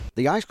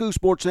The iSchool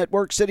Sports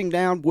Network sitting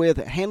down with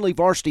Handley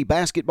varsity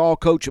basketball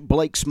coach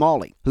Blake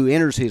Smalley, who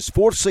enters his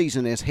fourth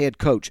season as head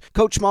coach.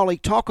 Coach Smalley,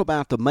 talk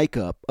about the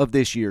makeup of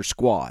this year's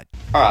squad.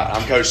 All right,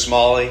 I'm Coach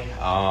Smalley.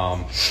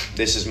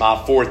 This is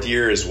my fourth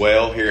year as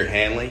well here at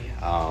Handley.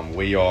 I'm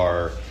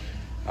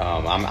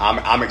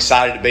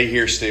excited to be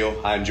here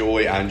still. I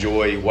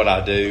enjoy what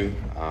I do.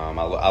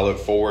 I look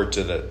forward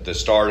to the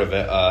start of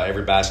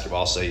every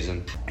basketball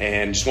season.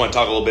 And just want to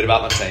talk a little bit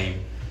about my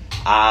team.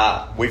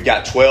 We've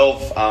got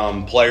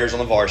 12 players on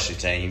the varsity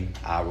team.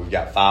 We've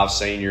got 5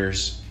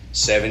 seniors,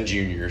 7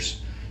 juniors.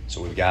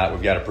 So we've got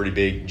a pretty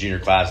big junior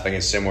class. I think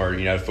it's similar,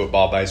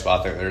 football, baseball.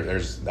 I think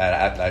there's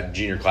that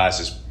junior class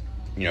is,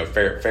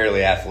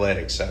 fairly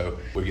athletic. So,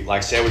 like I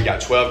said, we've got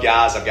 12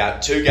 guys. I've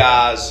got 2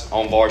 guys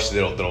on varsity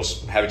that'll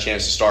have a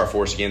chance to start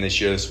for us again this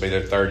year. This will be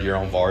their third year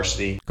on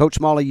varsity. Coach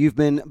Smalley, you've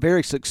been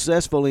very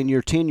successful in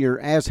your tenure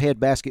as head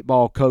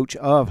basketball coach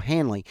of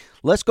Handley.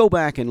 Let's go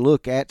back and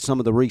look at some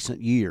of the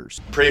recent years.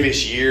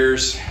 Previous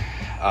years,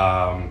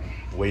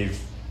 we've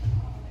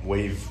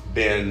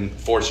been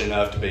fortunate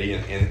enough to be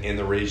in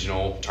the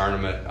regional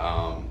tournament.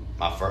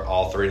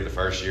 All 3 of the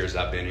first years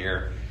I've been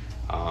here.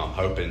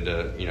 Hoping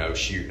to,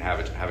 shoot and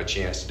have a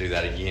chance to do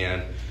that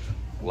again.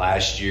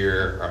 Last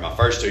year, or my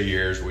first 2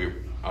 years, we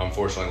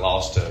unfortunately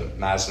lost to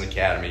Madison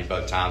Academy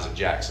both times at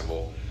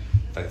Jacksonville.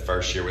 I think the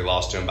first year we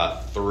lost to them by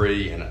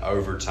 3 in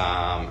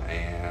overtime,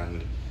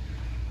 and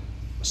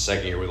the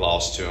second year we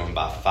lost to them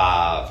by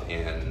 5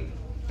 in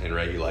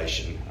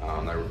regulation.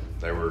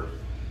 They were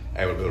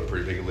able to build a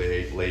pretty big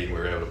lead, and we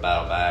were able to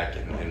battle back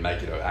and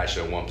make it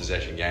actually a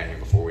one-possession game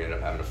before we ended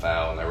up having a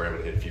foul, and they were able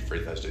to hit a few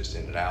free throws to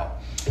extend it out.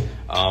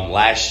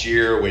 Last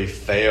year, we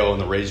fell in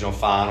the regional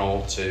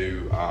final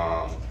to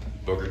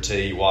Booker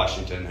T.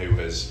 Washington, who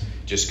has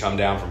just come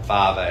down from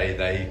 5A.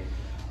 They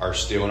are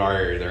still in our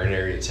area. They're an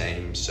area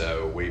team,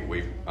 so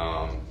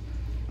I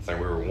think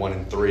we were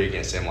 1-3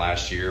 against them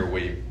last year.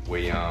 We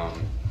beat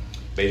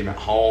them at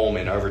home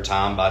in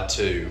overtime by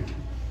 2.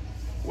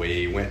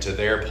 We went to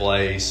their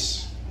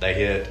place. They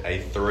hit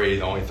a 3,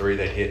 the only 3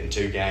 they hit in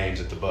 2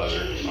 games at the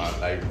buzzer.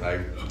 They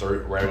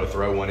were able to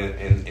throw one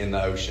in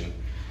the ocean.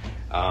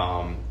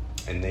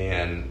 And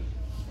then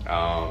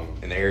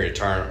in the area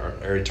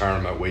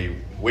tournament,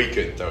 we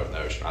couldn't throw it in the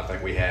ocean. I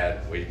think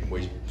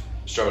we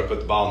struggled to put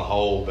the ball in the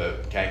hole,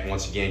 but came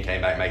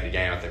back, make the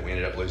game. I think we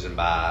ended up losing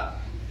by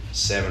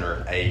 7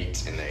 or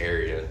 8 in the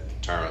area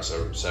tournament.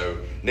 So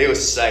needless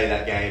to say,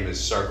 that game is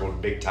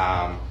circled big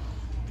time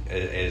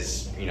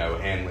as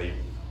Handley.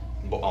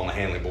 On the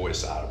Handley boys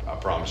side, I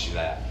promise you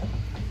that.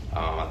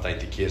 I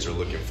think the kids are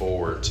looking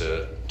forward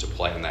to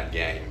playing that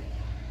game.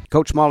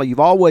 Coach Smalley,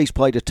 you've always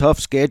played a tough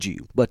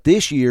schedule, but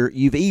this year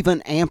you've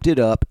even amped it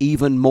up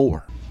even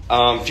more.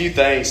 A few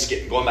things,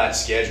 going back to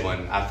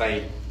scheduling, I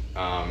think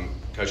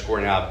Coach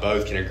Courtney and I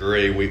both can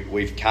agree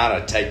we've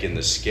kind of taken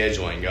the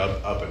scheduling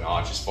up a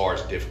notch as far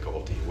as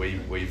difficulty.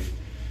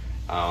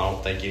 I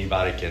don't think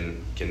anybody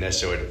can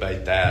necessarily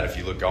debate that. If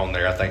you look on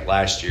there, I think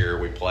last year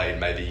we played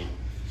maybe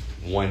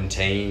one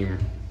team.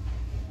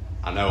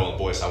 I know on the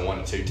boys side,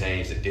 1 to 2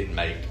 teams that didn't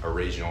make a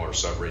regional or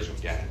sub-regional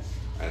game,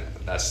 and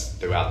that's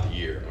throughout the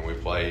year. And we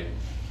played,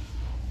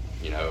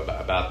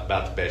 about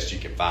the best you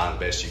can find, the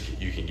best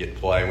you can get to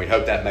play. And we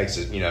hope that makes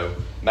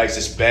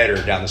us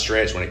better down the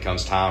stretch when it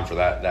comes time for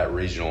that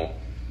regional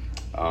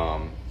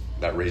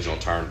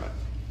tournament.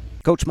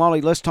 Coach Smalley,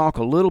 let's talk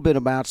a little bit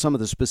about some of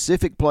the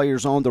specific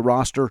players on the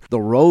roster,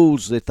 the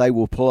roles that they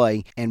will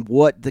play, and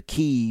what the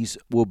keys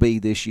will be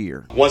this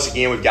year. Once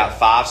again, we've got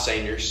 5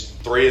 seniors.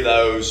 3 of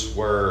those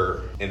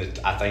were in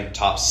the,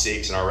 top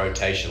 6 in our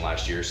rotation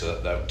last year.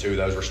 So 2 of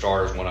those were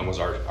starters. One of them was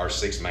our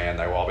 6th man.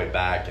 They will all be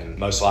back and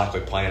most likely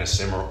playing a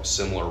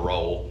similar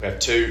role. We have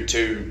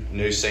two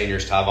new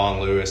seniors, Tyvon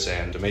Lewis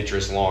and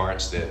Demetrius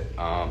Lawrence, that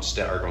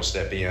are going to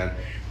step in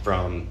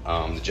from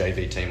the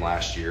JV team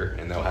last year,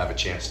 and they'll have a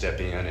chance to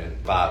step in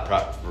and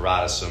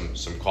provide us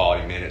some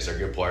quality minutes. They're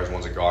good players.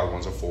 One's a guard,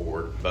 one's a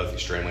forward, both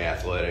extremely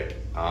athletic.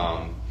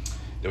 Then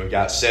we've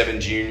got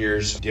 7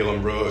 juniors,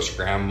 Dylan Brooks,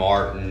 Graham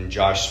Martin,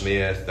 Josh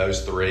Smith.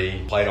 Those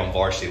 3 played on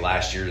varsity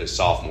last year as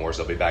sophomores.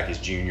 They'll be back as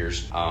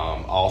juniors.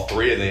 All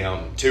 3 of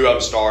them, 2 of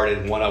them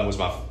started. One of them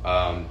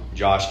was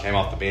Josh came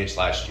off the bench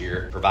last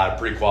year, provided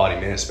pretty quality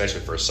minutes,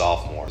 especially for a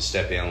sophomore to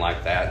step in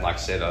like that. And like I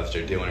said, the other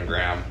 2, Dylan and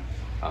Graham,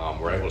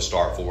 were able to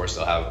start for us.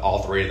 They'll have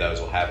all 3 of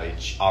those will have an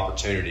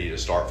opportunity to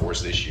start for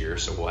us this year.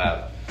 So we'll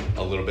have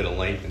a little bit of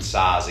length and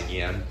size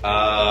again.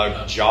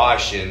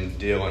 Josh and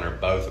Dylan are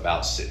both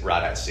about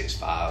right at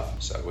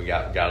 6'5", so we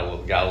got a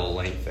little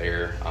length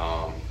there.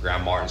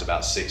 Graham Martin's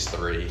about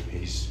 6'3".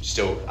 He's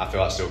still, I feel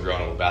like, still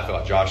growing a little bit. I feel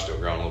like Josh's still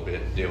growing a little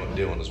bit.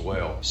 Dylan as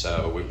well.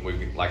 So we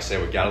like I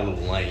said, we got a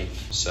little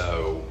length.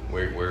 So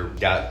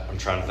I'm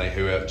trying to think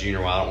who else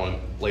junior. I don't want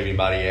to leave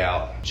anybody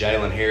out.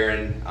 Jalen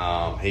Heron,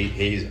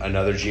 he's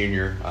another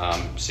junior,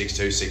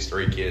 6'2",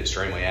 6'3" kid,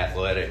 extremely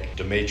athletic.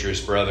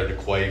 Demetrius' brother,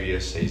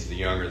 DeQuavius, he's the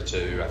younger of the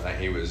 2. I think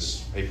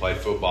he played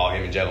football.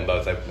 Him and Jalen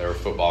both, they were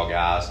football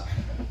guys.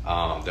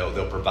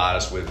 They'll provide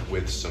us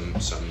with some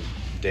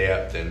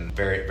depth and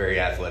very, very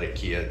athletic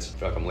kids. I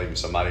feel like I'm leaving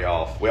somebody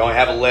off. We only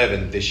have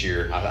 11 this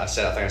year. I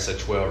think I said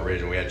 12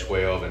 originally. We had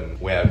 12,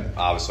 and we had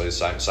obviously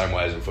the same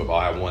way as in football.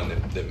 I had one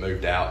that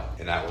moved out,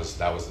 and that was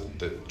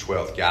the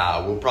 12th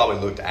guy. We'll probably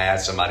look to add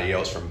somebody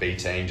else from B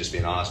team, just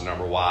being honest,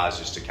 number wise,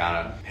 just to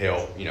kind of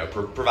help,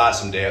 provide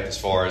some depth as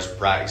far as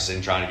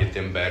practicing, trying to get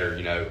them better,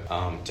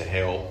 to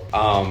help.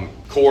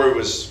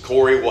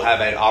 Corey will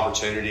have an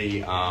opportunity,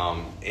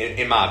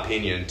 in my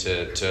opinion,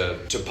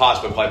 to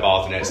possibly play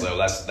ball at the next level.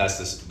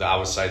 That's I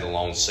would say the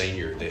lone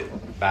senior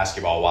that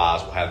basketball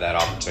wise will have that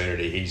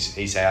opportunity.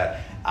 He's had.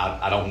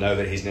 I don't know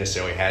that he's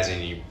necessarily has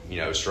any,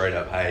 straight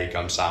up, hey,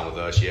 come sign with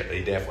us yet, but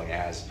he definitely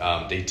has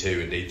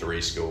D2 and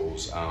D3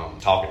 schools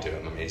talking to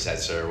him. I mean, he's had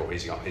several.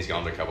 He's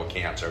gone to a couple of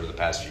camps over the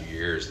past few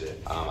years that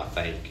I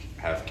think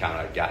have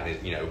kind of gotten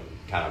his,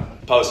 kind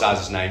of publicized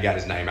his name, got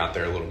his name out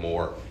there a little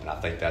more, and I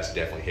think that's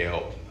definitely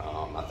helped.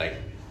 I think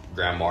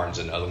Graham Martin's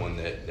another one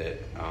that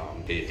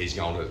he's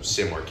gone to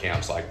similar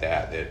camps like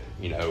that,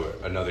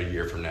 another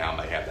year from now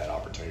may have that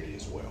opportunity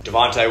as well.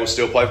 Devontae will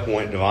still play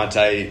point.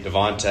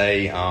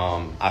 Devontae,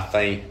 I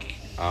think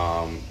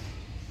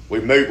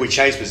we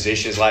changed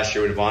positions last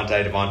year with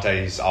Devontae.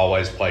 Devontae's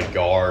always played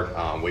guard.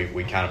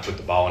 We kind of put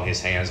the ball in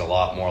his hands a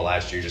lot more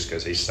last year just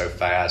because he's so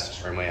fast,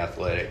 extremely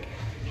athletic.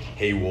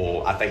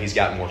 I think he's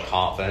gotten more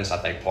confidence. I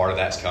think part of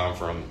that's come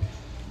from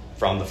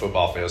the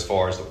football field as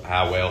far as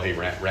how well he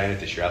ran it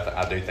this year.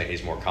 I do think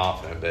he's more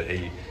confident, but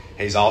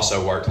he's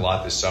also worked a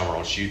lot this summer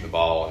on shooting the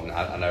ball. And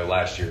I know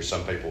last year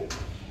some people,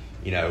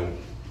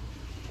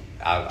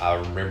 I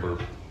remember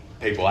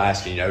people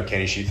asking,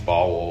 can he shoot the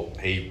ball? Well,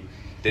 he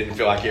didn't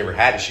feel like he ever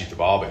had to shoot the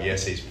ball, but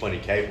yes, he's plenty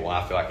capable.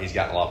 I feel like he's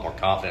gotten a lot more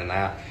confident in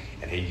that,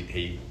 and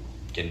he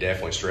can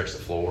definitely stretch the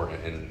floor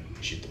and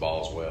shoot the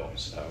ball as well.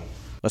 So.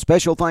 A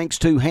special thanks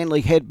to Handley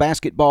head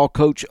basketball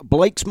coach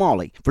Blake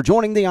Smalley for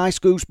joining the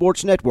iSchool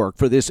Sports Network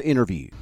for this interview.